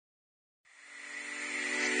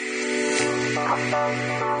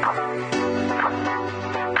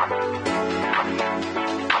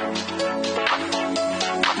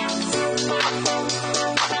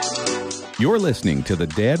You're listening to the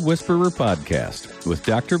Dad Whisperer podcast with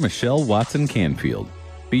Dr. Michelle Watson Canfield.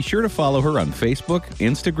 Be sure to follow her on Facebook,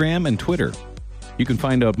 Instagram, and Twitter. You can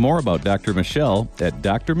find out more about Dr. Michelle at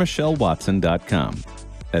drmichellewatson.com.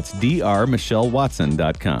 That's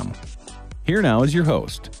drmichellewatson.com. Here now is your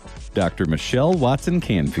host, Dr. Michelle Watson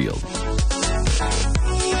Canfield.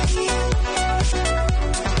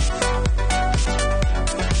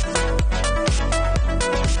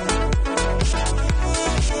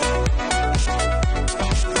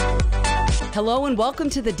 Hello and welcome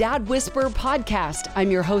to the Dad Whisperer podcast.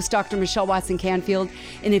 I'm your host, Dr. Michelle Watson Canfield.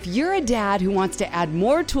 And if you're a dad who wants to add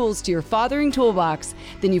more tools to your fathering toolbox,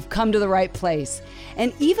 then you've come to the right place.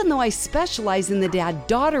 And even though I specialize in the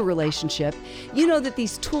dad-daughter relationship, you know that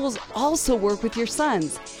these tools also work with your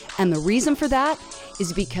sons. And the reason for that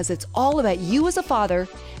is because it's all about you as a father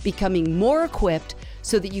becoming more equipped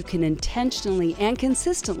so that you can intentionally and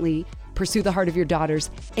consistently pursue the heart of your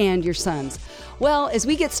daughters and your sons. Well, as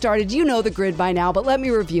we get started, you know the grid by now, but let me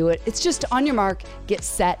review it. It's just on your mark, get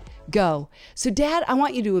set, go. So Dad, I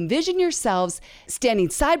want you to envision yourselves standing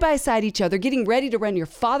side by side each other, getting ready to run your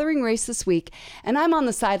fathering race this week. And I'm on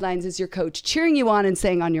the sidelines as your coach, cheering you on and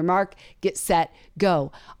saying, on your mark, get set,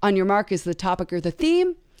 go. On your mark is the topic or the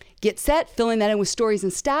theme. Get set, filling that in with stories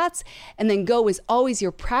and stats, and then go is always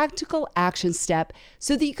your practical action step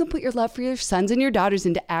so that you can put your love for your sons and your daughters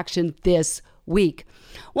into action this week.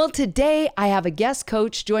 Well, today I have a guest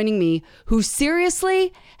coach joining me who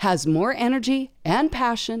seriously has more energy and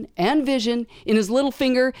passion and vision in his little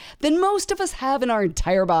finger than most of us have in our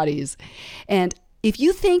entire bodies. And if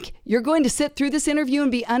you think you're going to sit through this interview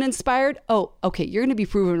and be uninspired, oh, okay, you're going to be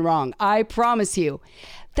proven wrong. I promise you.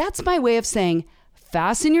 That's my way of saying,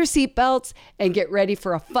 fasten your seatbelts and get ready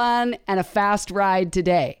for a fun and a fast ride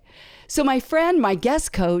today. So my friend, my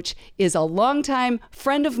guest coach, is a longtime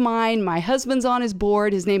friend of mine. My husband's on his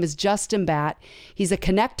board. His name is Justin Batt. He's a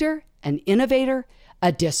connector, an innovator,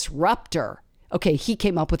 a disruptor. Okay, he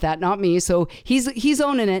came up with that, not me. So he's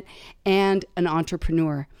owning it, and an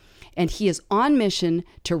entrepreneur. And he is on mission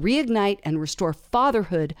to reignite and restore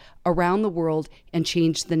fatherhood around the world and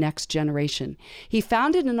change the next generation. He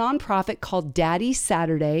founded a nonprofit called Daddy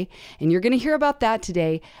Saturday, and you're going to hear about that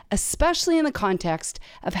today, especially in the context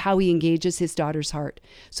of how he engages his daughter's heart.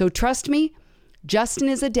 So trust me, Justin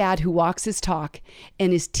is a dad who walks his talk,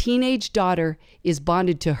 and his teenage daughter is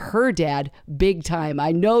bonded to her dad big time.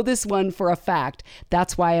 I know this one for a fact.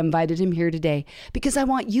 That's why I invited him here today, because I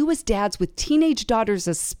want you as dads with teenage daughters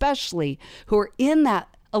especially, who are in that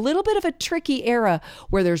a little bit of a tricky era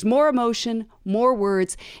where there's more emotion, more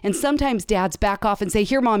words, and sometimes dads back off and say,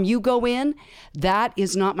 here, Mom, you go in. That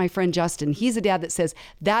is not my friend Justin. He's a dad that says,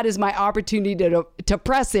 that is my opportunity to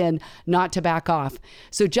press in, not to back off.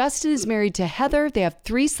 So Justin is married to Heather. They have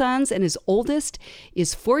 3 sons, and his oldest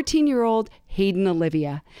is 14-year-old Hayden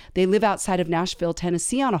Olivia. They live outside of Nashville,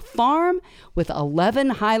 Tennessee on a farm with 11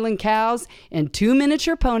 Highland cows and 2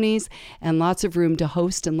 miniature ponies and lots of room to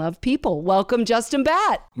host and love people. Welcome, Justin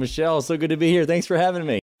Batt. Michelle, so good to be here. Thanks for having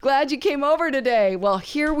me. Glad you came over today. Well,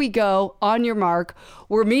 here we go. On your mark.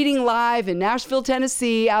 We're meeting live in Nashville,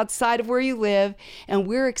 Tennessee, outside of where you live, and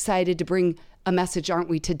we're excited to bring a message, aren't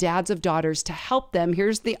we, to dads of daughters to help them.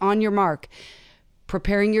 Here's the on your mark.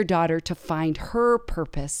 Preparing your daughter to find her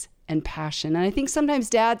purpose and passion. And I think sometimes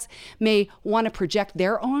dads may want to project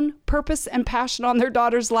their own purpose and passion on their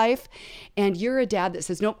daughter's life. And you're a dad that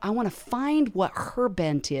says, nope, I want to find what her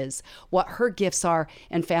bent is, what her gifts are,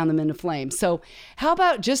 and fan them into flame. So how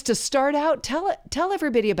about just to start out, tell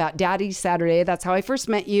everybody about Daddy Saturday. That's how I first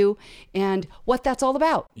met you and what that's all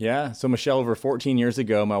about. Yeah. So Michelle, over 14 years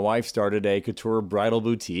ago, my wife started a couture bridal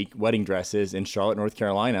boutique, wedding dresses in Charlotte, North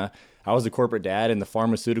Carolina. I was a corporate dad in the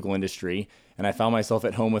pharmaceutical industry, and I found myself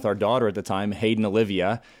at home with our daughter at the time, Hayden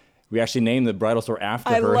Olivia. We actually named the bridal store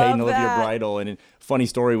after her, Hayden Olivia Bridal. And funny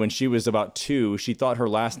story, when she was about 2, she thought her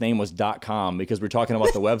last name was .com because we're talking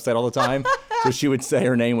about the website all the time. So she would say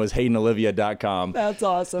her name was HaydenOlivia.com. That's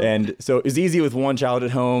awesome. And so it's easy with one child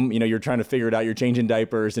at home. You know, you're trying to figure it out. You're changing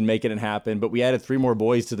diapers and making it happen. But we added 3 more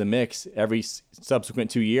boys to the mix every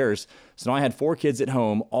subsequent 2 years. So now I had 4 kids at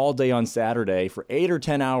home all day on Saturday for 8 or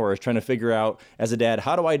 10 hours trying to figure out, as a dad,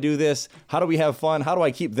 how do I do this? How do we have fun? How do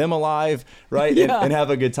I keep them alive, right? Yeah. And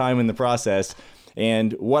have a good time in the process.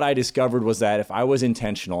 And what I discovered was that if I was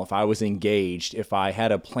intentional, if I was engaged, if I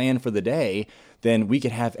had a plan for the day, then we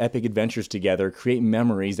could have epic adventures together, create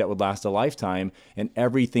memories that would last a lifetime. And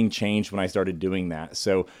everything changed when I started doing that.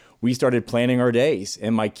 So we started planning our days,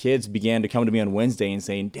 and my kids began to come to me on Wednesday and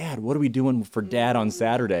saying, Dad, what are we doing for Dad on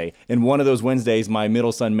Saturday? And one of those Wednesdays, my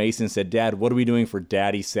middle son, Mason, said, Dad, what are we doing for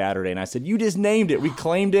Daddy Saturday? And I said, you just named it. We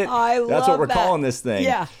claimed it. I love That's what we're that. calling this thing.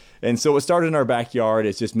 Yeah. And so it started in our backyard.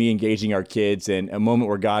 It's just me engaging our kids, and a moment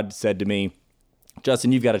where God said to me,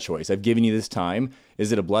 Justin, you've got a choice. I've given you this time.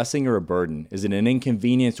 Is it a blessing or a burden? Is it an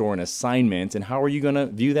inconvenience or an assignment? And how are you going to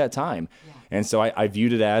view that time? Yeah. And so I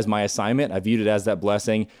viewed it as my assignment. I viewed it as that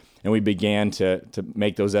blessing. And we began to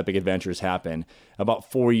make those epic adventures happen.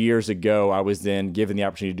 About 4 years ago, I was then given the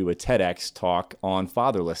opportunity to do a TEDx talk on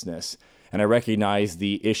fatherlessness. And I recognized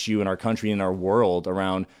the issue in our country and our world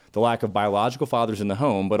around the lack of biological fathers in the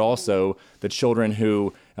home, but also the children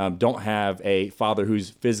who don't have a father who's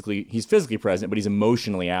physically present, but he's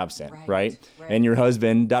emotionally absent, right? And your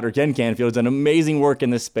husband, Dr. Ken Canfield, has done amazing work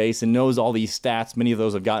in this space and knows all these stats. Many of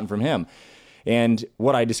those I've gotten from him. And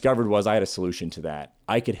what I discovered was I had a solution to that.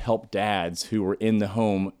 I could help dads who were in the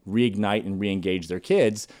home reignite and reengage their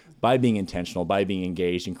kids by being intentional, by being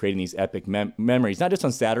engaged and creating these epic memories, not just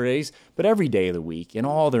on Saturdays, but every day of the week in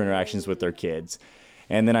all their interactions with their kids.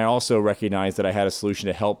 And then I also recognized that I had a solution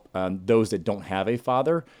to help those that don't have a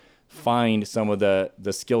father find some of the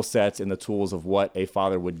skill sets and the tools of what a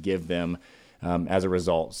father would give them as a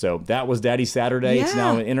result. So that was Daddy Saturday. Yeah. It's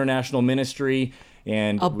now an international ministry.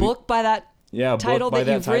 And a book by that title book by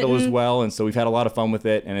that title written as well. And so we've had a lot of fun with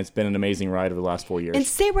it, and it's been an amazing ride over the last 4 years. And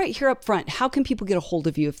say right here up front, how can people get a hold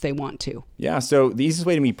of you if they want to? Yeah, so the easiest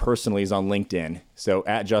way to me personally is on LinkedIn. So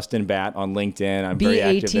at Justin Batt on LinkedIn. I'm very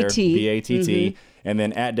active there. B-A-T-T. And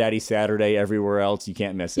then at Daddy Saturday everywhere else. You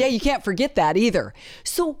can't miss it. Yeah, you can't forget that either.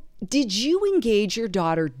 So did you engage your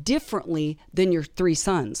daughter differently than your 3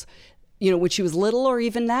 sons? When she was little or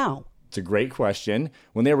even now? It's a great question.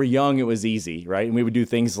 When they were young, it was easy, right? And we would do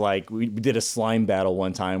things like, we did a slime battle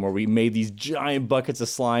one time where we made these giant buckets of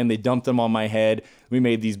slime. They dumped them on my head. We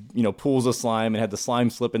made these, pools of slime and had the slime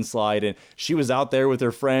slip and slide. And she was out there with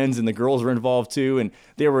her friends, and the girls were involved too. And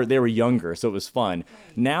they were younger, so it was fun.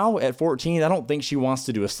 Now at 14, I don't think she wants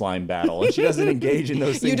to do a slime battle, and she doesn't engage in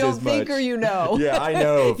those things as much. You don't think or you know. Yeah, I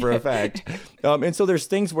know for a fact. And so there's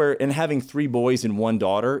things where, in having 3 boys and 1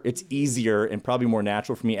 daughter, it's easier and probably more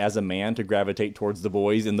natural for me as a man to gravitate towards the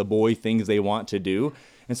boys and the boy things they want to do.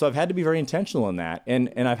 And so I've had to be very intentional in that. And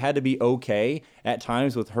I've had to be okay at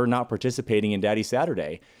times with her not participating in Daddy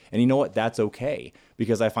Saturday. And you know what? That's okay,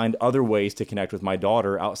 because I find other ways to connect with my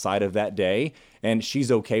daughter outside of that day, and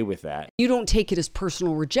she's okay with that. You don't take it as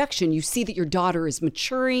personal rejection. You see that your daughter is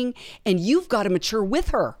maturing, and you've got to mature with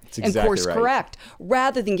her and course correct,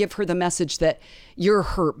 rather than give her the message that you're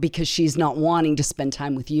hurt because she's not wanting to spend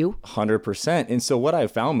time with you. 100%. And so what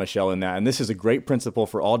I've found, Michelle, in that, and this is a great principle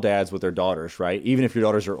for all dads with their daughters, right? Even if your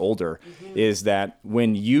daughters are older, is that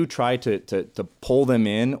when you try to pull them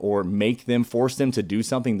in or force them to do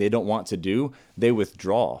something they don't want to do, they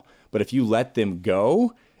withdraw. But if you let them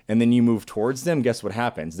go and then you move towards them, guess what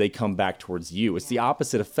happens? They come back towards you. It's the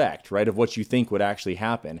opposite effect, right, of what you think would actually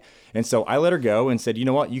happen. And so I let her go and said, you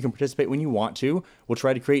know what? You can participate when you want to. We'll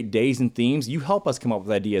try to create days and themes. You help us come up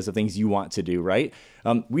with ideas of things you want to do, right?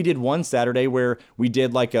 We did one Saturday where we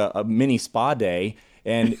did like a mini spa day.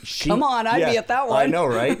 And she, come on, I'd be at that one. I know,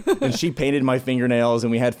 right? And she painted my fingernails, and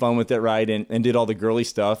we had fun with it, right? And did all the girly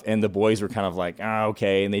stuff. And the boys were kind of like,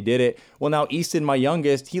 okay. And they did it. Well, now Easton, my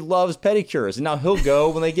youngest, he loves pedicures. And now he'll go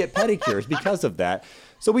when they get pedicures because of that.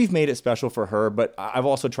 So we've made it special for her. But I've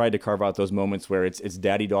also tried to carve out those moments where it's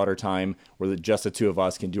daddy-daughter time, where just the 2 of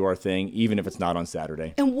us can do our thing, even if it's not on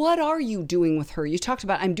Saturday. And what are you doing with her? You talked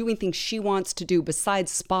about I'm doing things she wants to do besides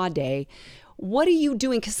spa day. What are you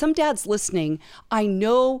doing? Because some dads listening, I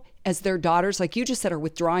know as their daughters, like you just said, are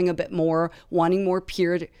withdrawing a bit more, wanting more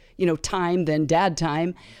period, time than dad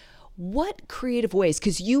time. What creative ways?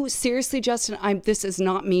 Because you, seriously, Justin, this is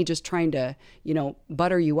not me just trying to,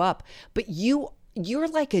 butter you up, but you're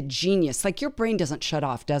like a genius. Like your brain doesn't shut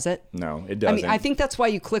off, does it? No, it doesn't. I think that's why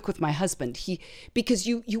you click with my husband. Because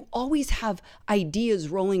you always have ideas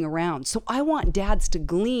rolling around. So I want dads to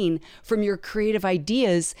glean from your creative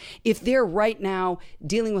ideas if they're right now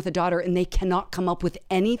dealing with a daughter and they cannot come up with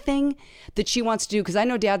anything that she wants to do. Because I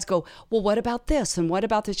know dads go, well, what about this? And what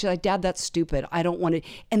about this? She's like, Dad, that's stupid. I don't want it.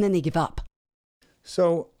 And then they give up.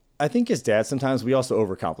 So I think as dads, sometimes we also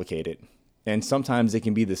overcomplicate it. And sometimes it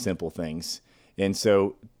can be the simple things. And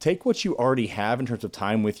so take what you already have in terms of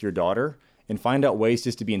time with your daughter and find out ways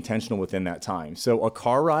just to be intentional within that time. So a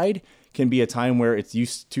car ride can be a time where it's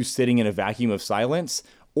used to sitting in a vacuum of silence,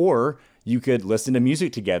 or you could listen to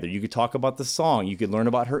music together. You could talk about the song. You could learn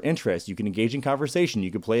about her interests. You can engage in conversation.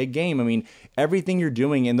 You could play a game. I mean, everything you're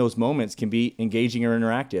doing in those moments can be engaging or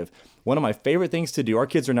interactive. One of my favorite things to do, our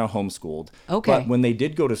kids are now homeschooled. Okay. But when they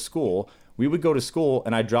did go to school, we would go to school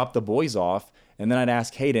and I'd drop the boys off. And then I'd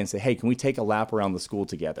ask Hayden and say, hey, can we take a lap around the school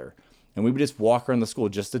together? And we would just walk around the school,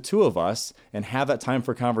 just the 2 of us, and have that time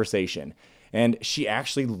for conversation. And she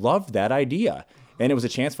actually loved that idea. And it was a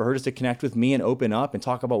chance for her just to connect with me and open up and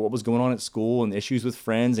talk about what was going on at school and issues with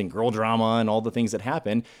friends and girl drama and all the things that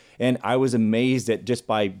happened. And I was amazed that just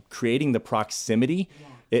by creating the proximity,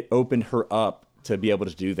 it opened her up to be able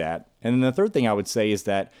to do that. And then the third thing I would say is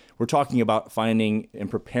that we're talking about finding and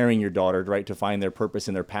preparing your daughter, right, to find their purpose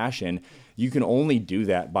and their passion. You can only do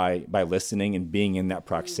that by listening and being in that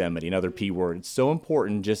proximity. Another P word. It's so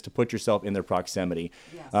important just to put yourself in their proximity.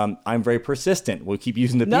 Yes. I'm very persistent. We'll keep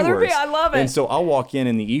using the P words. P, I love it. And so I'll walk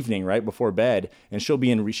in the evening, right, before bed, and she'll be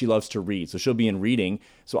in, she loves to read. So she'll be in reading.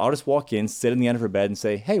 So I'll just walk in, sit in the end of her bed and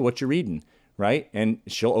say, hey, what you reading? Right? And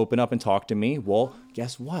she'll open up and talk to me. Well,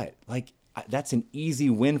 guess what? Like, that's an easy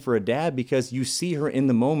win for a dad because you see her in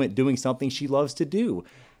the moment doing something she loves to do.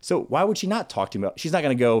 So why would she not talk to me about? She's not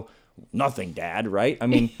going to go, nothing, Dad, right? I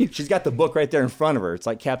mean, she's got the book right there in front of her. It's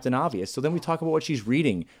like Captain Obvious. So then we talk about what she's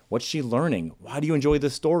reading, what's she learning, why do you enjoy the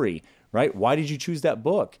story, right? Why did you choose that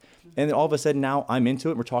book? And then all of a sudden now I'm into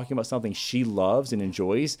it. And we're talking about something she loves and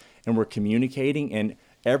enjoys, and we're communicating. And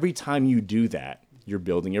every time you do that, you're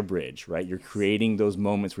building a bridge, right? You're creating those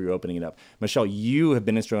moments where you're opening it up. Michelle, you have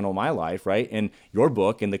been instrumental in my life, right? And your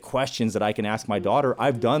book and the questions that I can ask my daughter,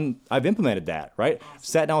 I've implemented that, right?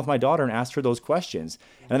 Sat down with my daughter and asked her those questions.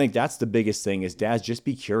 And I think that's the biggest thing is dads, just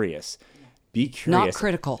be curious. Be curious. Not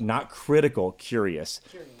critical. Not critical, curious.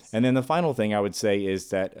 And then the final thing I would say is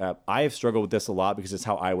that I have struggled with this a lot because it's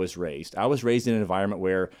how I was raised. I was raised in an environment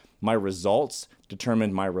where my results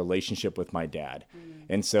determined my relationship with my dad.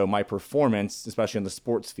 And so my performance, especially in the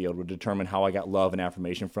sports field, would determine how I got love and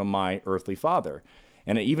affirmation from my earthly father.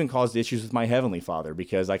 And it even caused issues with my heavenly father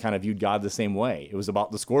because I kind of viewed God the same way. It was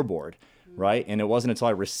about the scoreboard, right? And it wasn't until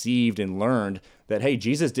I received and learned that, hey,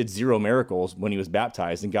 Jesus did 0 miracles when he was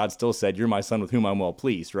baptized, and God still said, you're my son with whom I'm well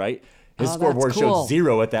pleased, right? His scoreboard showed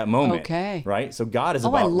 0 at that moment, right? So God is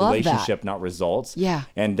about relationship, not results. Yeah.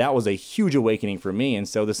 And that was a huge awakening for me. And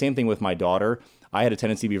so the same thing with my daughter. I had a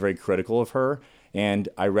tendency to be very critical of her. And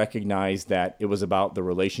I recognized that it was about the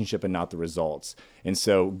relationship and not the results. And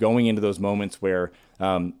so going into those moments where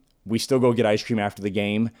we still go get ice cream after the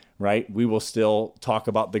game, right? We will still talk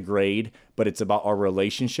about the grade, but it's about our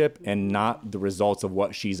relationship and not the results of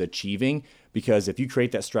what she's achieving. Because if you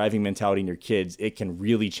create that striving mentality in your kids, it can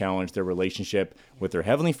really challenge their relationship with their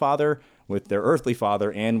heavenly father, with their earthly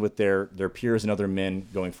father, and with their peers and other men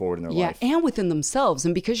going forward in their life. Yeah, and within themselves.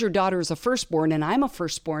 And because your daughter is a firstborn and I'm a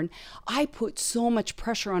firstborn, I put so much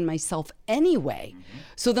pressure on myself anyway. Mm-hmm.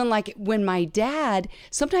 So then like when my dad,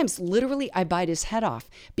 sometimes literally I bite his head off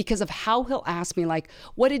because of how he'll ask me like,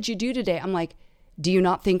 what did you do today? I'm like, do you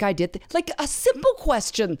not think I did? Like a simple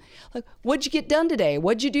question. Like, what'd you get done today?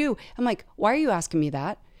 What'd you do? I'm like, why are you asking me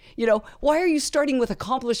that? You know, why are you starting with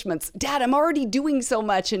accomplishments? Dad, I'm already doing so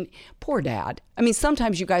much. And poor dad. I mean,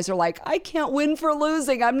 sometimes you guys are like, I can't win for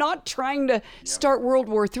losing. I'm not trying to start World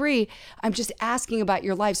War III. I'm just asking about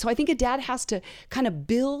your life. So I think a dad has to kind of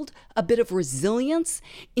build a bit of resilience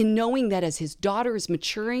in knowing that as his daughter is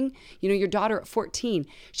maturing, you know, your daughter at 14,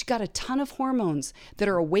 she's got a ton of hormones that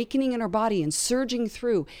are awakening in her body and surging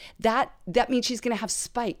through. That means she's going to have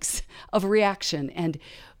spikes of reaction and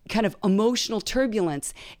kind of emotional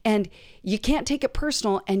turbulence, and you can't take it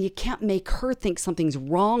personal, and you can't make her think something's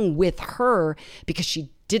wrong with her because she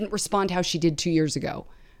didn't respond how she did 2 years ago,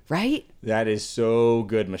 right? That is so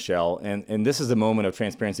good, Michelle. And this is a moment of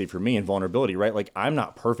transparency for me and vulnerability, right? Like, I'm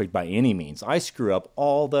not perfect by any means. I screw up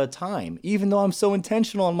all the time, even though I'm so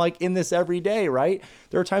intentional. I'm like in this every day, right?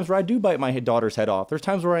 There are times where I do bite my daughter's head off. There's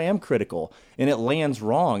times where I am critical and it lands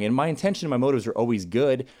wrong, and my intention and my motives are always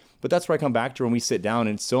good. But that's where I come back to when we sit down,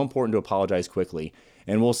 and it's so important to apologize quickly.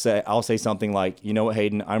 And I'll say something like, you know what,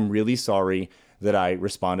 Hayden, I'm really sorry that I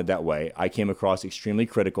responded that way. I came across extremely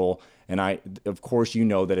critical, and of course, you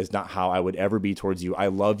know that is not how I would ever be towards you. I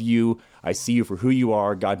love you. I see you for who you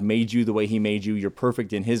are. God made you the way he made you. You're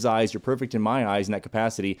perfect in his eyes. You're perfect in my eyes in that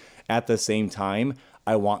capacity. At the same time,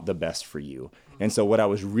 I want the best for you. And so what I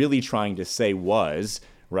was really trying to say was,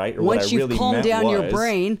 right? Or once what I you've really calmed down your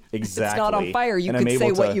brain, exactly. It's not on fire, you can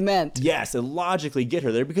say what you meant. Yes, and logically get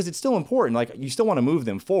her there because it's still important. Like, you still want to move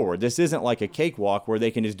them forward. This isn't like a cakewalk where they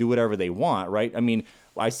can just do whatever they want, right? I mean,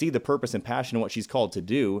 I see the purpose and passion in what she's called to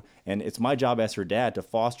do, and it's my job as her dad to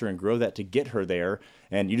foster and grow that to get her there.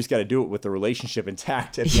 And you just got to do it with the relationship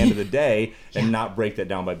intact at the end of the day and not break that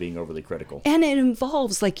down by being overly critical. And it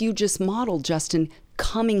involves, like you just modeled, Justin,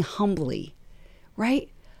 coming humbly, right?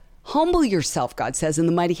 Humble yourself, God says, in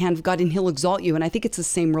the mighty hand of God, and he'll exalt you. And I think it's the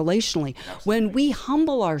same relationally. Absolutely. When we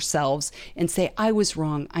humble ourselves and say, I was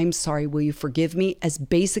wrong, I'm sorry, will you forgive me? As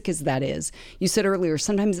basic as that is. You said earlier,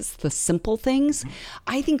 sometimes it's the simple things.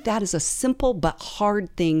 I think that is a simple but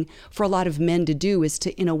hard thing for a lot of men to do, is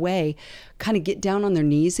to, in a way, kind of get down on their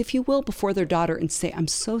knees, if you will, before their daughter and say, I'm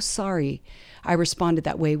so sorry I responded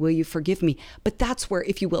that way. Will you forgive me? But that's where,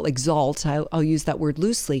 if you will, exalt, I'll use that word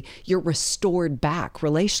loosely, you're restored back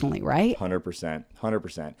relationally, right?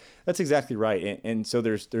 100%. That's exactly right. And so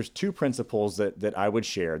there's two principles that I would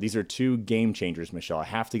share. These are two game changers, Michelle. I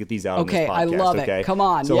have to get these out in this podcast. I love it. Come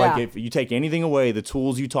on. So like if you take anything away, the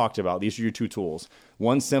tools you talked about, these are your two tools.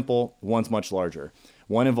 One's simple, one's much larger.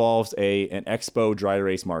 One involves an Expo dry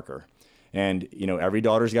erase marker. And, every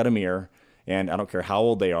daughter's got a mirror. And I don't care how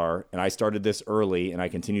old they are. And I started this early, and I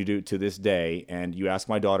continue to this day. And you ask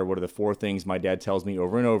my daughter, what are the 4 things my dad tells me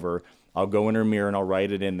over and over? I'll go in her mirror and I'll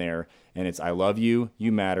write it in there. And it's, I love you,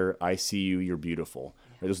 you matter, I see you, you're beautiful.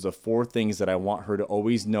 Those are the 4 things that I want her to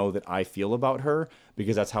always know that I feel about her,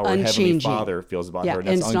 because that's how her Heavenly Father feels about her. And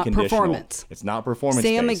that's it's unconditional. Not performance. It's not performance.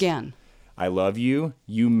 Say them again. I love you,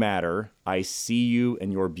 you matter, I see you,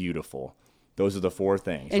 and you're beautiful. Those are the 4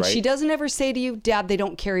 things, and right? She doesn't ever say to you, Dad, they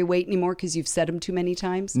don't carry weight anymore because you've said them too many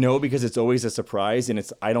times? No, because it's always a surprise, and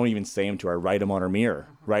I don't even say them to her. I write them on her mirror,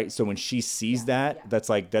 right? So when she sees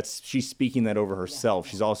that's she's speaking that over herself.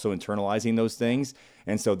 She's also internalizing those things,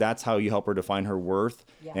 and so that's how you help her define her worth.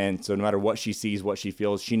 And so no matter what she sees, what she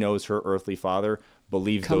feels, she knows her earthly father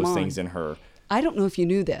believes those things in her. I don't know if you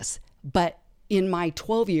knew this, but in my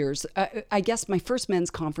 12 years, I guess my first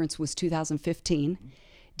men's conference was 2015.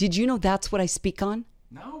 Did you know that's what I speak on?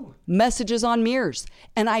 No. Messages on mirrors.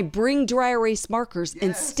 And I bring dry erase markers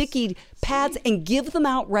and sticky pads and give them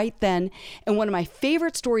out right then. And one of my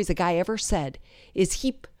favorite stories a guy ever said is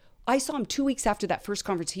I saw him 2 weeks after that first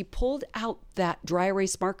conference. He pulled out that dry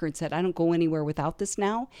erase marker and said, I don't go anywhere without this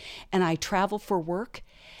now. And I travel for work.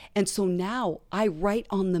 And so now I write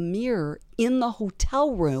on the mirror in the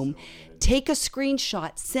hotel room, take a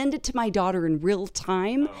screenshot, send it to my daughter in real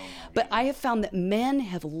time. But I have found that men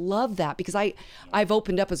have loved that, because I've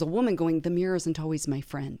opened up as a woman going, the mirror isn't always my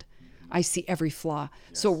friend. I see every flaw.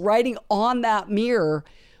 So writing on that mirror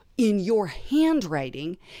in your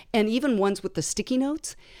handwriting, and even ones with the sticky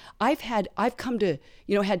notes, I've come to,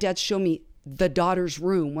 had Dad show me the daughter's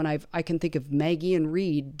room when I can think of Maggie and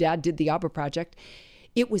Reed. Dad did the ABBA project.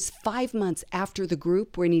 It was 5 months after the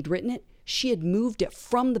group when he'd written it. She had moved it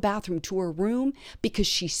from the bathroom to her room because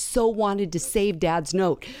she so wanted to save Dad's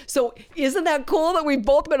note. So isn't that cool that we've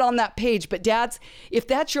both been on that page? But dads, if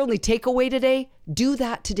that's your only takeaway today, do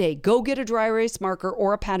that today. Go get a dry erase marker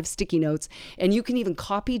or a pad of sticky notes, and you can even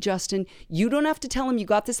copy Justin. You don't have to tell him you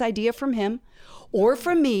got this idea from him or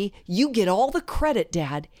from me. You get all the credit,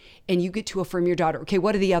 Dad, and you get to affirm your daughter. Okay,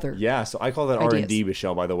 what are the other? Yeah, so I call that ideas? R&D,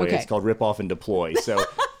 Michelle, by the way. Okay. It's called rip off and deploy. So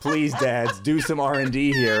please, dads, do some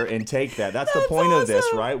R&D here and take that. That's the point of this,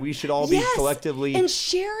 right? We should all be collectively... and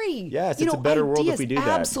sharing. Yes, it's a better world if we do that.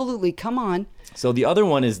 Absolutely, come on. So the other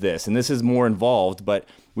one is this, and this is more involved, but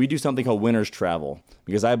we do something called winners travel,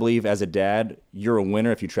 because I believe as a dad, you're a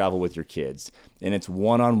winner if you travel with your kids, and it's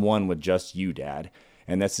one-on-one with just you, Dad.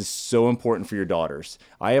 And that's just so important for your daughters.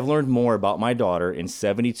 I have learned more about my daughter in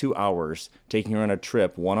 72 hours taking her on a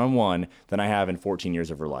trip one-on-one than I have in 14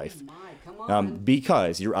 years of her life.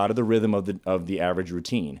 Because you're out of the rhythm of the average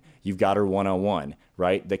routine. You've got her one-on-one,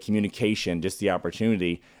 right? The communication, just the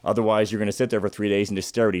opportunity. Otherwise, you're going to sit there for 3 days and just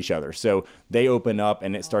stare at each other. So they open up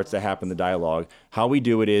and it starts to happen, the dialogue. How we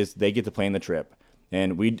do it is they get to plan the trip.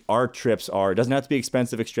 And our trips it doesn't have to be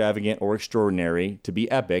expensive, extravagant, or extraordinary to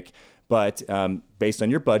be epic. But based on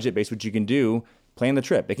your budget, based on what you can do, plan the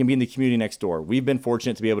trip. It can be in the community next door. We've been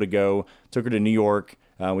fortunate to be able to go. Took her to New York.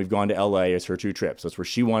 We've gone to LA as her 2 trips. That's where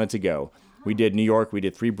she wanted to go. We did New York. We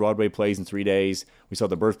did 3 Broadway plays in 3 days. We saw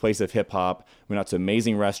the birthplace of hip hop. We went out to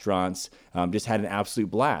amazing restaurants. Just had an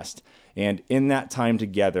absolute blast. And in that time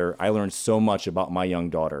together, I learned so much about my young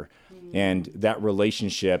daughter. And that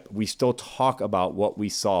relationship, we still talk about what we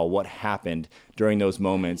saw, what happened during those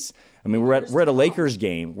moments. I mean, we're at a Lakers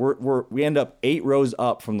game. We end up 8 rows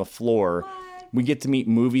up from the floor. We get to meet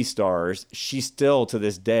movie stars. She still, to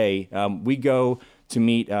this day, we go to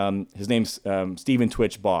meet, his name's Stephen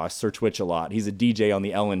Twitch Boss, Sir Twitch a lot. He's a DJ on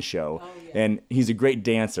the Ellen Show, and he's a great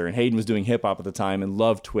dancer. And Hayden was doing hip hop at the time and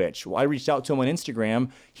loved Twitch. Well, I reached out to him on Instagram.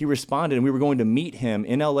 He responded, and we were going to meet him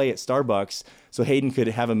in LA at Starbucks so Hayden could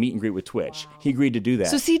have a meet and greet with Twitch. Wow. He agreed to do that.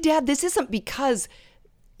 So see, Dad, this isn't because...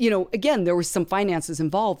 again, there was some finances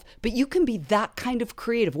involved, but you can be that kind of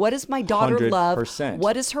creative. What does my daughter 100%. love?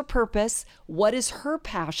 What is her purpose? What is her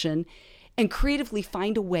passion? and creatively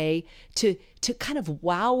find a way to kind of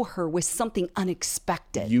wow her with something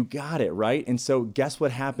unexpected. You got it, right? And so guess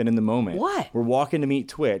what happened in the moment? What? We're walking to meet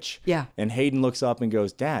Twitch. Yeah. And Hayden looks up and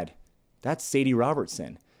goes, Dad, that's Sadie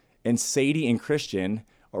Robertson. And Sadie and Christian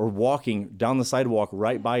are walking down the sidewalk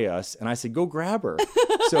right by us. And I said, go grab her.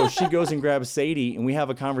 So she goes and grabs Sadie, and we have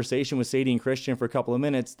a conversation with Sadie and Christian for a couple of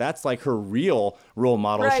minutes. That's like her real role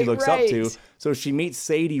model she looks up to. So she meets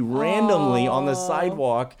Sadie randomly on the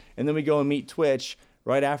sidewalk, and then we go and meet Twitch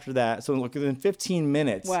right after that. So look, within 15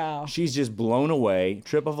 minutes, she's just blown away,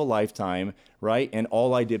 trip of a lifetime, right? And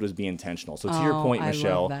all I did was be intentional. So to your point,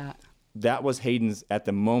 Michelle, I love that was Hayden's at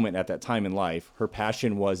the moment, at that time in life. Her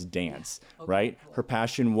passion was dance, right? Her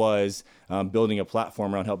passion was building a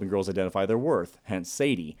platform around helping girls identify their worth, hence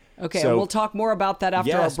Sadie. Okay, so, and we'll talk more about that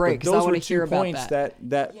after our break, because I want to hear about that. Those were 2 points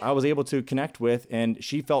that I was able to connect with, and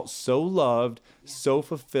she felt so loved, so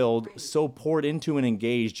fulfilled, so poured into and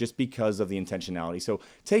engaged just because of the intentionality. So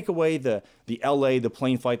take away the LA, the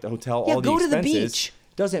plane flight, the hotel, all the expenses. Go to the beach.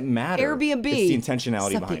 Doesn't matter. Airbnb. It's the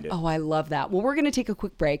intentionality behind it. Oh, I love that. Well, we're going to take a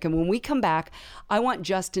quick break. And when we come back, I want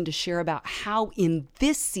Justin to share about how in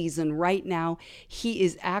this season right now, he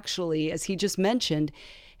is actually, as he just mentioned,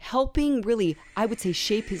 helping really, I would say,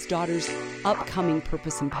 shape his daughter's upcoming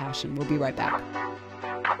purpose and passion. We'll be right back.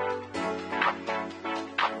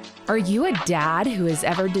 Are you a dad who has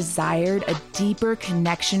ever desired a deeper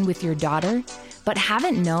connection with your daughter, but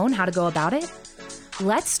haven't known how to go about it?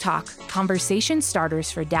 Let's Talk Conversation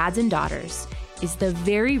Starters for Dads and Daughters is the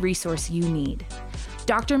very resource you need.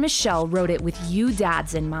 Dr. Michelle wrote it with you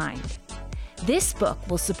dads in mind. This book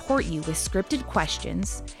will support you with scripted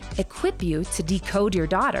questions, equip you to decode your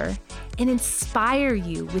daughter, and inspire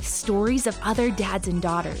you with stories of other dads and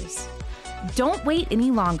daughters. Don't wait any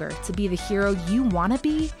longer to be the hero you want to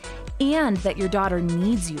be and that your daughter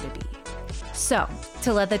needs you to be. So,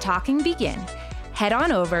 to let the talking begin, head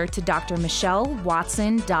on over to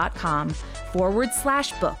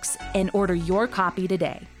drmichellewatson.com/books and order your copy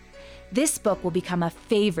today. This book will become a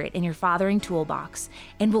favorite in your fathering toolbox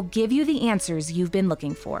and will give you the answers you've been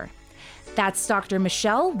looking for. That's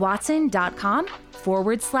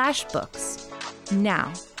drmichellewatson.com/books.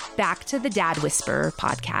 Now, back to the Dad Whisperer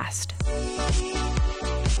podcast.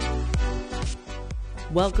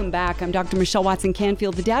 Welcome back. I'm Dr. Michelle Watson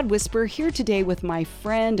Canfield, the Dad Whisperer, here today with my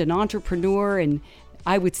friend and entrepreneur and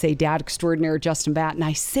I would say dad extraordinaire, Justin Batt. And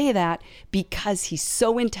I say that because he's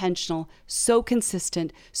so intentional, so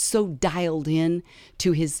consistent, so dialed in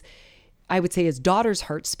to his, I would say, his daughter's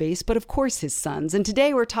heart space, but of course his son's. And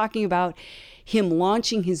today we're talking about him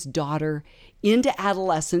launching his daughter into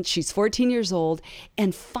adolescence. She's 14 years old,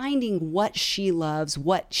 and finding what she loves,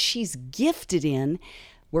 what she's gifted in.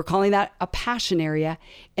 We're calling that a passion area,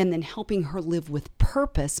 and then helping her live with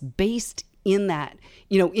purpose based in that,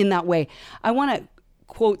 in that way. I want to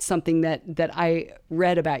quote something that I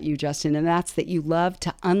read about you, Justin, and that's that you love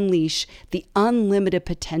to unleash the unlimited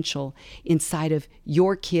potential inside of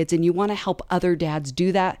your kids, and you want to help other dads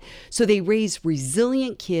do that so they raise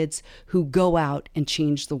resilient kids who go out and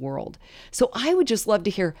change the world. So I would just love to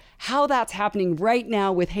hear how that's happening right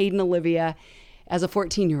now with Hayden Olivia as a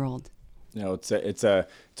 14-year-old. It's a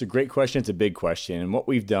great question. It's a big question. And what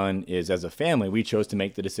we've done is, as a family, we chose to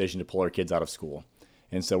make the decision to pull our kids out of school.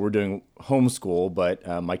 And so we're doing homeschool, but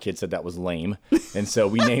my kid said that was lame. And so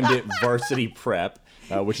we named it Varsity Prep,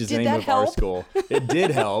 which is the name of our school. It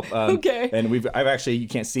did help. Okay. And I've actually, you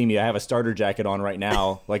can't see me, I have a starter jacket on right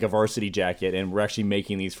now, like a varsity jacket, and we're actually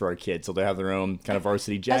making these for our kids. So they have their own kind of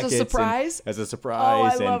varsity jackets. As a surprise? As a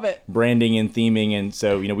surprise. Oh, I love it. Branding and theming. And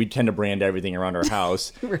so, we tend to brand everything around our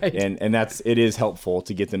house. Right. And it is helpful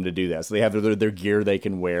to get them to do that. So they have their gear they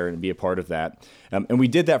can wear and be a part of that. And we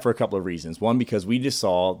did that for a couple of reasons. One, because we just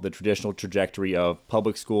saw the traditional trajectory of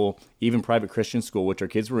public school, even private Christian school, which our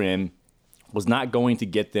kids were in, was not going to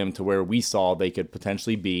get them to where we saw they could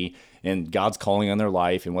potentially be and God's calling on their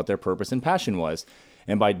life and what their purpose and passion was.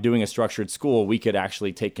 And by doing a structured school, we could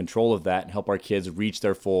actually take control of that and help our kids reach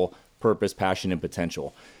their full purpose, passion, and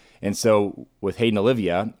potential. And so with Hayden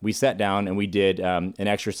Olivia, we sat down and we did an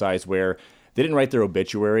exercise where they didn't write their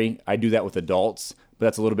obituary. I do that with adults, but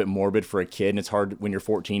that's a little bit morbid for a kid. And it's hard when you're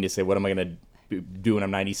 14 to say, what am I going to do when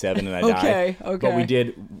I'm 97 and I die? Okay. But we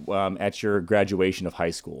did at your graduation of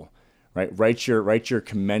high school, right? Write your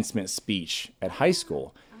commencement speech at high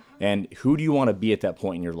school. And who do you want to be at that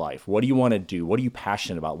point in your life? What do you want to do? What are you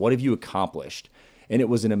passionate about? What have you accomplished? And it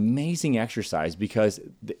was an amazing exercise because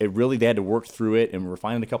they had to work through it and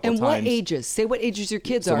refine it a couple of times. And what ages? Say what ages your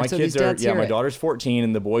kids are. My so kids these dads are, hear my it. daughter's 14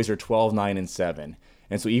 and the boys are 12, 9, and 7.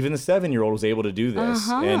 And so even the 7-year-old was able to do this.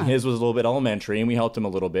 And his was a little bit elementary, and we helped him a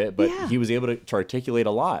little bit, but he was able to articulate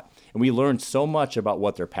a lot. And we learned so much about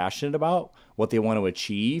what they're passionate about, what they want to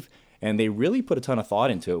achieve, and they really put a ton of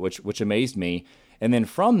thought into it, which amazed me. And then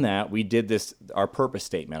from that, we did this, our purpose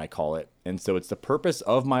statement, I call it. And so it's the purpose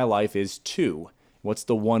of my life is to. What's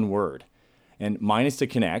the one word? And mine is to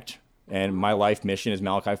connect. And my life mission is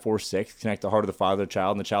Malachi 4:6, connect the heart of the father to the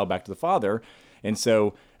child and the child back to the father. And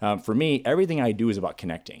so for me, everything I do is about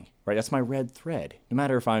connecting, right? That's my red thread. No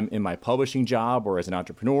matter if I'm in my publishing job or as an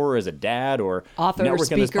entrepreneur, or as a dad, or author, networking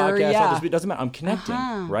speaker, this podcast, yeah. it doesn't matter. I'm connecting,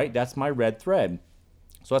 right? That's my red thread.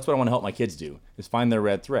 So that's what I want to help my kids do, is find their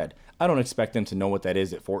red thread. I don't expect them to know what that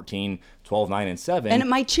is at 14, 12, 9, and 7. And it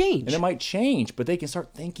might change. But they can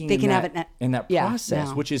start thinking they in can that, have it in that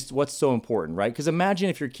process, which is what's so important, right? Because imagine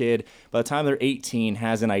if your kid, by the time they're 18,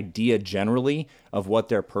 has an idea generally of what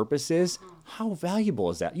their purpose is. How valuable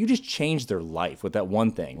is that? You just changed their life with that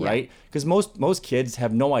one thing, right? Because most kids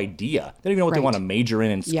have no idea. They don't even know what they want to major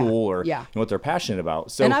in school or what they're passionate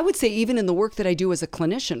about. So, and I would say even in the work that I do as a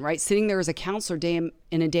clinician, right? Sitting there as a counselor day in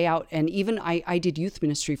and day out, and even I did youth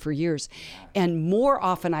ministry for years. And more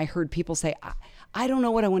often I heard people say, I don't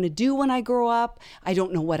know what I want to do when I grow up. I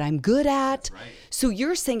don't know what I'm good at. Right. So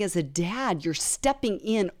you're saying as a dad, you're stepping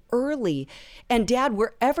in early. And dad,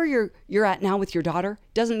 wherever you're at now with your daughter,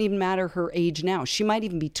 doesn't even matter her age now. She might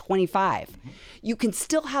even be 25. You can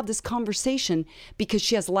still have this conversation because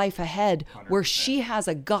she has life ahead 100%. Where she has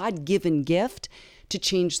a God-given gift to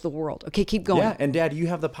change the world. Okay, keep going. Yeah, and dad, you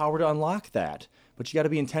have the power to unlock that. But you got to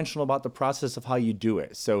be intentional about the process of how you do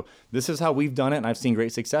it. So this is how we've done it, and I've seen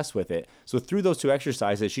great success with it. So through those 2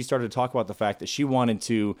 exercises, she started to talk about the fact that she wanted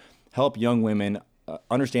to help young women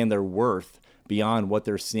understand their worth beyond what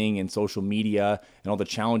they're seeing in social media and all the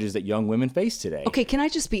challenges that young women face today. Okay, can I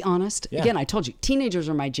just be honest? Yeah. Again, I told you, teenagers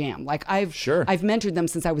are my jam. Like I've mentored them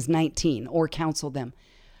since I was 19 or counseled them.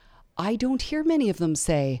 I don't hear many of them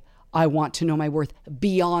say, I want to know my worth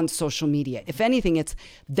beyond social media. If anything,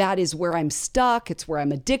 that is where I'm stuck. It's where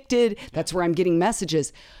I'm addicted. That's where I'm getting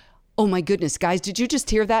messages. Oh my goodness, guys, did you just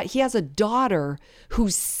hear that? He has a daughter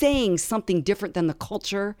who's saying something different than the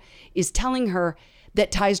culture is telling her that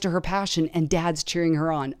ties to her passion, and dad's cheering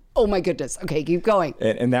her on. Oh my goodness. Okay, keep going.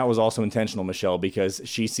 And that was also intentional, Michelle, because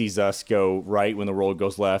she sees us go right when the world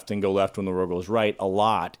goes left and go left when the world goes right a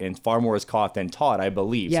lot, and far more is caught than taught, I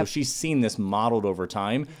believe. Yep. So she's seen this modeled over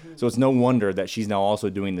time. So it's no wonder that she's now also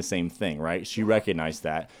doing the same thing, right? She recognized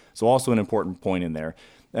that. So also an important point in there.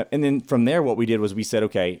 And then from there, what we did was we said,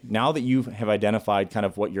 okay, now that you have identified kind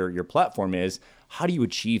of what your platform is, how do you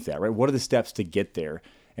achieve that, right? What are the steps to get there?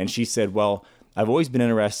 And she said, well, I've always been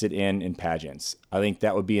interested in pageants. I think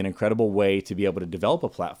that would be an incredible way to be able to develop a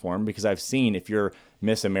platform, because I've seen if you're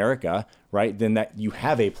Miss America, right, then that you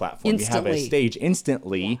have a platform, instantly. You have a stage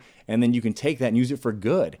instantly, and then you can take that and use it for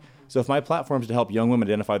good. So if my platform is to help young women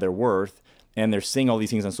identify their worth, and they're seeing all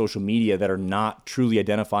these things on social media that are not truly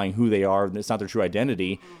identifying who they are, it's not their true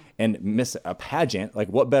identity, and miss a pageant, like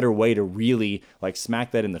what better way to really like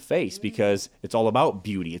smack that in the face, because it's all about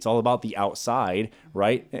beauty. It's all about the outside,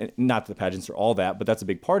 right? And not that the pageants are all that, but that's a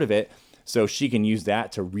big part of it. So she can use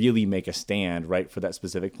that to really make a stand, right, for that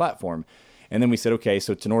specific platform. And then we said, okay,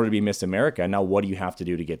 so in order to be Miss America, now what do you have to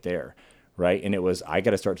do to get there? Right. And it was, I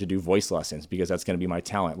got to start to do voice lessons because that's going to be my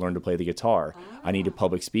talent. Learn to play the guitar. I need to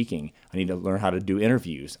public speaking. I need to learn how to do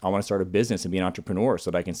interviews. I want to start a business and be an entrepreneur so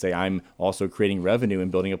that I can say I'm also creating revenue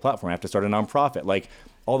and building a platform. I have to start a nonprofit. Like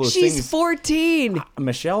all those things. She's 14.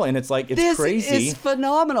 Michelle, and it's like, it's this crazy. This is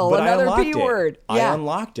phenomenal. Another B word. I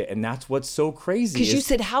unlocked it. And that's what's so crazy. Because you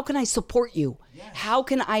said, how can I support you? Yes. How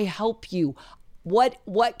can I help you?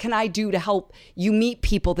 What can I do to help you meet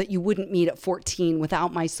people that you wouldn't meet at 14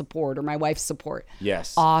 without my support or my wife's support?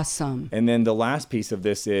 Yes. Awesome. And then the last piece of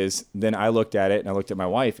this is, then I looked at it and I looked at my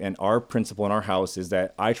wife, and our principle in our house is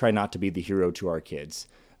that I try not to be the hero to our kids.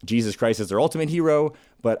 Jesus Christ is their ultimate hero,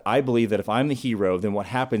 but I believe that if I'm the hero, then what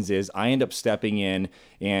happens is I end up stepping in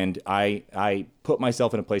and I put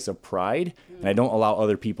myself in a place of pride, and I don't allow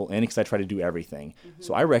other people in because I try to do everything.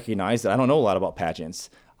 So I recognize that I don't know a lot about pageants.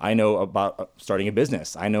 I know about starting a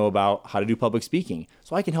business. I know about how to do public speaking.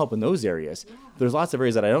 So I can help in those areas. There's lots of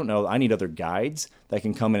areas that I don't know. I need other guides that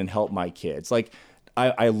can come in and help my kids. Like,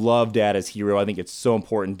 I love Dad as hero. I think it's so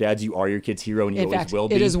important. Dads, you are your kid's hero, and you always will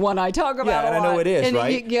be. It is one I talk about. Yeah, and I know it is, and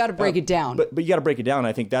right? You got to break it down. But you got to break it down.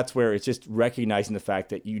 I think that's where it's just recognizing the fact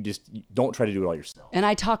that you don't try to do it all yourself. And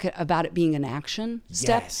I talk about it being an action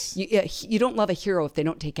step. Yes. You don't love a hero if they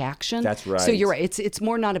don't take action. That's right. So you're right. It's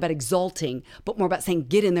more not about exalting, but more about saying,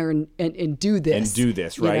 get in there and do this. And do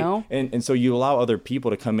this, right? You know? And so you allow other people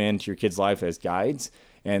to come into your kid's life as guides.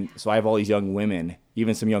 And so I have all these young women,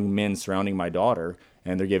 even some young men surrounding my daughter,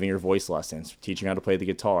 and they're giving her voice lessons, teaching her how to play the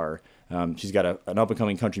guitar. She's got an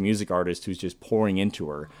up-and-coming country music artist who's just pouring into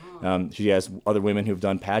her. She has other women who've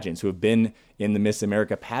done pageants, who have been in the Miss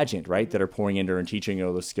America pageant, right, that are pouring into her and teaching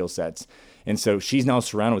her those skill sets. And so she's now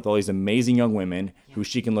surrounded with all these amazing young women who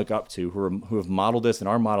she can look up to, who have modeled this and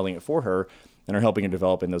are modeling it for her, and are helping her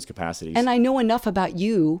develop in those capacities. And I know enough about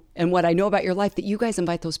you and what I know about your life that you guys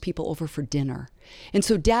invite those people over for dinner. And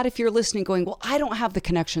so, Dad, if you're listening going, well, I don't have the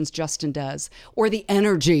connections Justin does, or the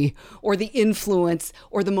energy, or the influence,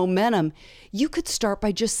 or the momentum, you could start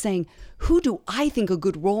by just saying, who do I think a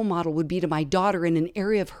good role model would be to my daughter in an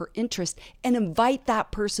area of her interest, and invite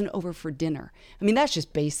that person over for dinner. I mean, that's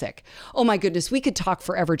just basic. Oh my goodness, we could talk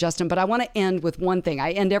forever, Justin, but I want to end with one thing.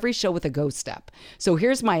 I end every show with a go step. So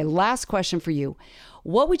here's my last question for you.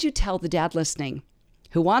 What would you tell the dad listening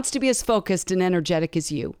who wants to be as focused and energetic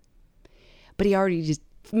as you, but he already just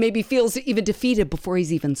maybe feels even defeated before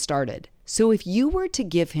he's even started? So if you were to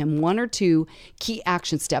give him one or two key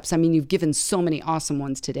action steps, I mean, you've given so many awesome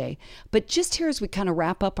ones today, but just here as we kind of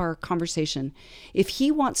wrap up our conversation, if he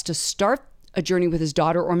wants to start a journey with his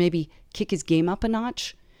daughter, or maybe kick his game up a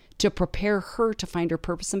notch to prepare her to find her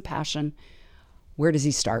purpose and passion, where does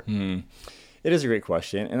he start? It is a great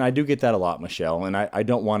question, and I do get that a lot, Michelle, and I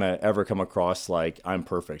don't want to ever come across like I'm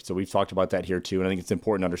perfect. So we've talked about that here too, and I think it's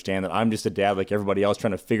important to understand that I'm just a dad like everybody else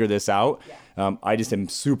trying to figure this out. I just am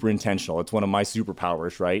super intentional. It's one of my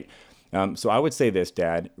superpowers, right? So I would say this,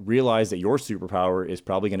 Dad, realize that your superpower is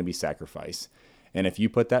probably going to be sacrifice. And if you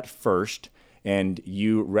put that first, and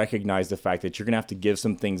you recognize the fact that you're going to have to give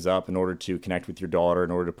some things up in order to connect with your daughter,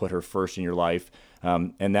 in order to put her first in your life.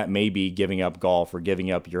 And that may be giving up golf or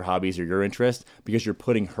giving up your hobbies or your interests because you're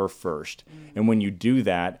putting her first. And when you do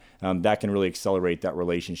that, that can really accelerate that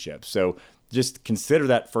relationship. So just consider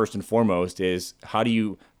that first and foremost is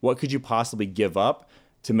what could you possibly give up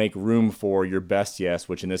to make room for your best yes,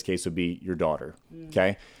 which in this case would be your daughter.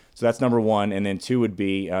 Okay. So that's number one. And then two would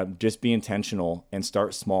be just be intentional and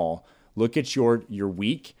start small. Look at your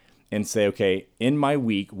week and say, okay, in my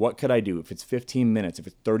week, what could I do? If it's 15 minutes, if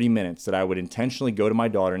it's 30 minutes, that I would intentionally go to my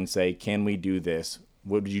daughter and say, can we do this?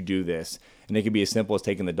 Would you do this? And it could be as simple as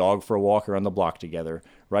taking the dog for a walk around the block together,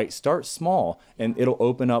 right? Start small, and it'll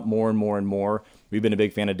open up more and more and more. We've been a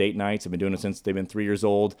big fan of date nights. I've been doing it since they've been 3 years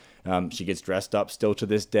old. She gets dressed up still to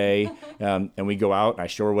this day. And we go out, and I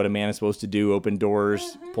show her what a man is supposed to do, open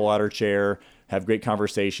doors, pull out her chair, have great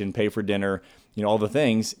conversation, pay for dinner, all the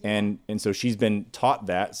things. And so she's been taught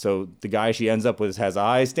that. So the guy she ends up with has a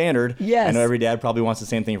high standard. Yes. I know every dad probably wants the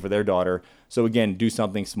same thing for their daughter. So again, do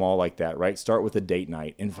something small like that, right? Start with a date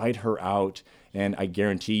night, invite her out. And I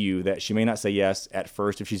guarantee you that she may not say yes at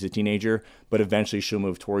first if she's a teenager, but eventually she'll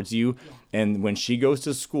move towards you. And when she goes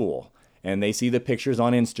to school and they see the pictures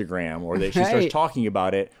on Instagram or she starts talking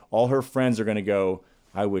about it, all her friends are going to go,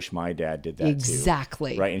 I wish my dad did that too.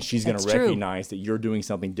 Exactly. Right. And she's going to recognize that you're doing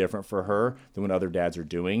something different for her than what other dads are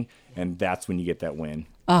doing. And that's when you get that win.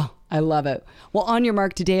 Oh, I love it. Well, On Your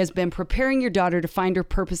Mark today has been preparing your daughter to find her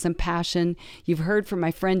purpose and passion. You've heard from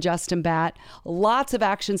my friend Justin Batt. Lots of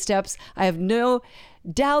action steps. I have no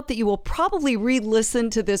doubt that you will probably re-listen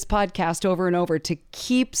to this podcast over and over to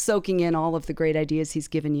keep soaking in all of the great ideas he's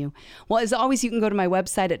given you. Well, as always, you can go to my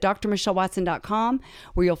website at drmichellewatson.com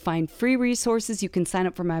where you'll find free resources. You can sign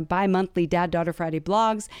up for my bi-monthly Dad Daughter Friday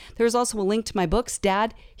blogs. There's also a link to my books,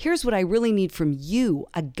 Dad, Here's What I Really Need From You,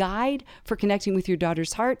 a guide for connecting with your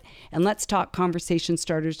daughter's heart, and Let's Talk Conversation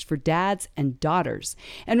Starters for Dads and Daughters.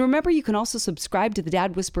 And remember, you can also subscribe to the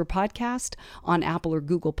Dad Whisperer podcast on Apple or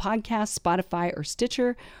Google Podcasts, Spotify, or Stitcher,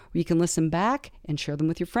 where you can listen back and share them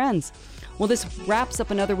with your friends. Well, this wraps up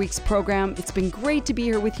another week's program. It's been great to be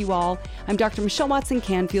here with you all. I'm Dr. Michelle Watson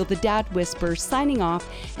Canfield, the Dad Whisperer, signing off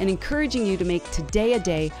and encouraging you to make today a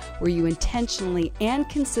day where you intentionally and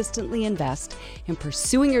consistently invest in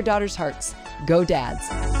pursuing your daughter's hearts. Go Dads.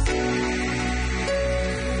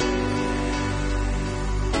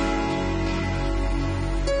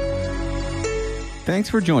 Thanks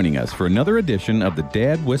for joining us for another edition of the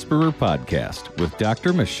Dad Whisperer podcast with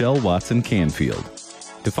Dr. Michelle Watson Canfield.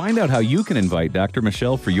 To find out how you can invite Dr.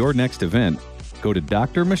 Michelle for your next event, go to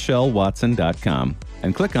drmichellewatson.com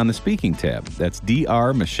and click on the speaking tab. That's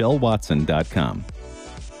drmichellewatson.com.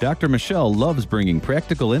 Dr. Michelle loves bringing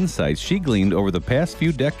practical insights she gleaned over the past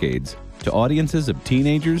few decades to audiences of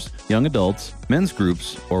teenagers, young adults, men's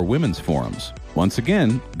groups, or women's forums. Once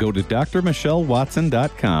again, go to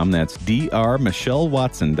drmichellewatson.com, that's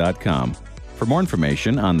drmichellewatson.com, for more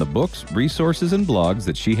information on the books, resources, and blogs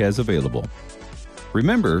that she has available.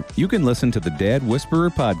 Remember, you can listen to the Dad Whisperer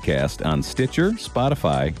podcast on Stitcher,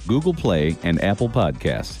 Spotify, Google Play, and Apple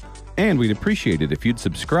Podcasts. And we'd appreciate it if you'd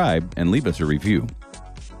subscribe and leave us a review.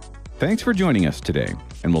 Thanks for joining us today,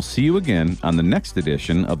 and we'll see you again on the next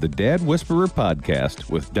edition of the Dad Whisperer podcast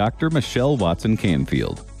with Dr. Michelle Watson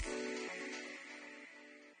Canfield.